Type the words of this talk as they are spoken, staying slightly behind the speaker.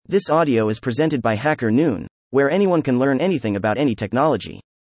This audio is presented by Hacker Noon, where anyone can learn anything about any technology.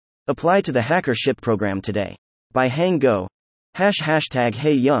 Apply to the HackerShip program today. By Hang Go. Hashtag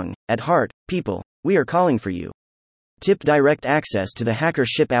Hey Young, at heart, people, we are calling for you. Tip direct access to the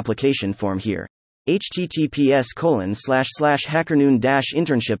HackerShip application form here.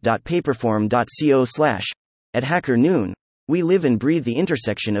 https://hackernoon-internship.paperform.co/ At Hacker Noon, we live and breathe the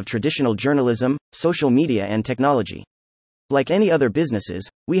intersection of traditional journalism, social media and technology. Like any other businesses,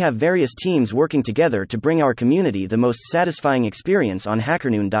 we have various teams working together to bring our community the most satisfying experience on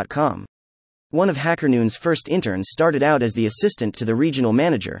hackernoon.com. One of HackerNoon's first interns started out as the assistant to the regional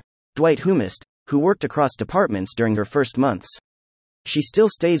manager, Dwight Humist, who worked across departments during her first months. She still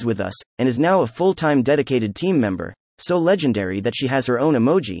stays with us, and is now a full-time dedicated team member, so legendary that she has her own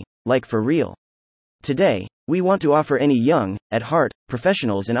emoji, like for real. Today, we want to offer any young, at heart,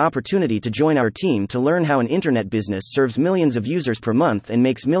 professionals an opportunity to join our team to learn how an internet business serves millions of users per month and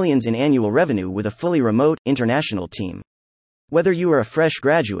makes millions in annual revenue with a fully remote, international team. Whether you are a fresh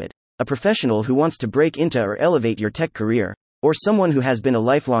graduate, a professional who wants to break into or elevate your tech career, or someone who has been a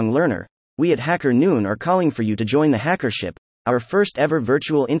lifelong learner, we at Hacker Noon are calling for you to join the HackerShip, our first ever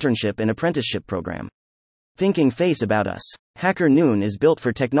virtual internship and apprenticeship program. Thinking face about us. Hacker Noon is built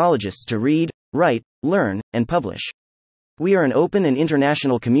for technologists to read, write, learn, and publish. We are an open and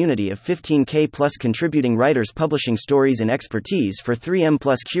international community of 15K plus contributing writers publishing stories and expertise for 3M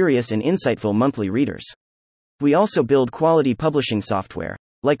plus curious and insightful monthly readers. We also build quality publishing software,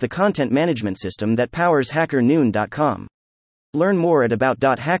 like the content management system that powers hackernoon.com. Learn more at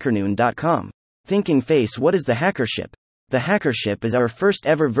about.hackernoon.com. Thinking face. What is the HackerShip? The HackerShip is our first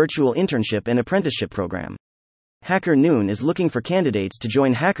ever virtual internship and apprenticeship program. Hacker Noon is looking for candidates to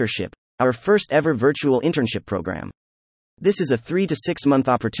join HackerShip, our first ever virtual internship program. This is a 3 to 6 month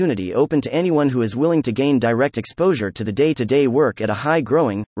opportunity open to anyone who is willing to gain direct exposure to the day-to-day work at a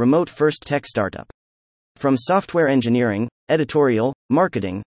high-growing, remote-first tech startup. From software engineering, editorial,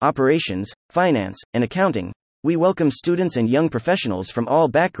 marketing, operations, finance, and accounting, we welcome students and young professionals from all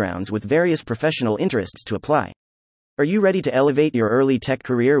backgrounds with various professional interests to apply. Are you ready to elevate your early tech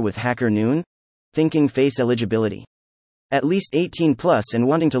career with Hacker Noon? Thinking face. Eligibility. At least 18 plus and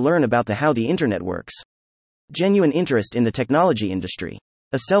wanting to learn about how the internet works. Genuine interest in the technology industry.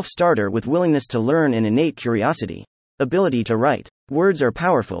 A self-starter with willingness to learn and innate curiosity. Ability to write. Words are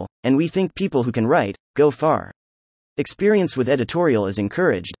powerful, and we think people who can write go far. Experience with editorial is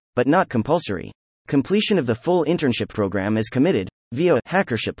encouraged, but not compulsory. Completion of the full internship program is committed via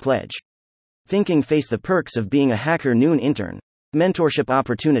HackerShip Pledge. Thinking face. The perks of being a Hacker Noon intern. Mentorship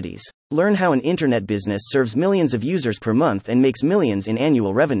opportunities. Learn how an internet business serves millions of users per month and makes millions in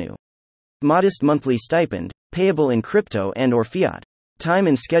annual revenue. Modest monthly stipend, payable in crypto and/or fiat. Time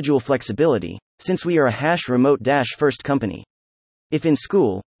and schedule flexibility, since we are a remote-first company. If in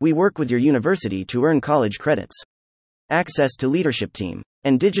school, we work with your university to earn college credits. Access to leadership team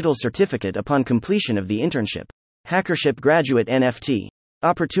and digital certificate upon completion of the internship. HackerShip graduate NFT.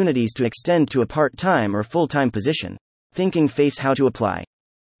 Opportunities to extend to a part-time or full-time position. Thinking face. How to apply.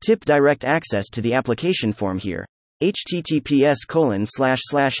 Tip direct access to the application form here.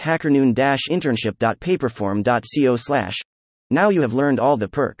 https://hackernoon-internship.paperform.co/. Now you have learned all the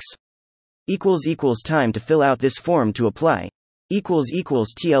perks. Time to fill out this form to apply.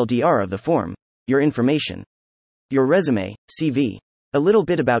 TLDR of the form. Your information. Your resume, CV. A little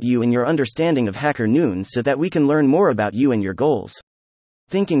bit about you and your understanding of Hacker Noon so that we can learn more about you and your goals.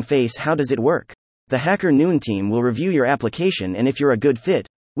 Thinking face. How does it work? The Hacker Noon team will review your application, and if you're a good fit,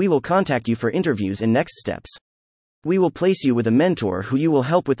 we will contact you for interviews and next steps. We will place you with a mentor who you will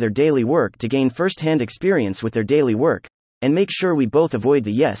help with their daily work to gain first-hand experience with their daily work, and make sure we both avoid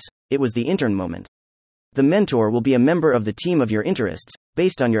the "yes, it was the intern" moment. The mentor will be a member of the team of your interests,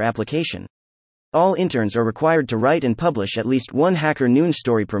 based on your application. All interns are required to write and publish at least one Hacker Noon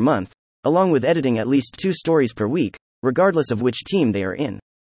story per month, along with editing at least 2 stories per week, regardless of which team they are in.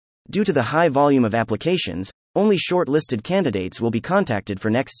 Due to the high volume of applications, only short-listed candidates will be contacted for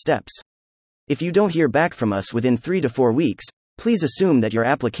next steps. If you don't hear back from us within 3 to 4 weeks, please assume that your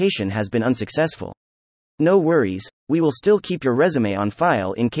application has been unsuccessful. No worries, we will still keep your resume on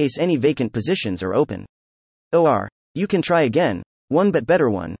file in case any vacant positions are open. You can try again, one but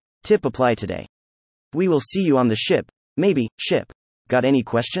better one. Tip. Apply today. We will see you on the ship, maybe, ship. Got any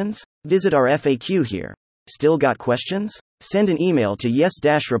questions? Visit our FAQ here. Still got questions? Send an email to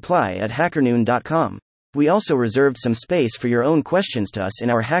yes-reply@hackernoon.com. We also reserved some space for your own questions to us in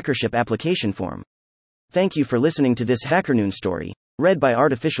our HackerShip application form. Thank you for listening to this Hacker Noon story, read by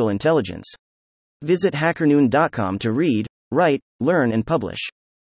artificial intelligence. Visit hackernoon.com to read, write, learn and publish.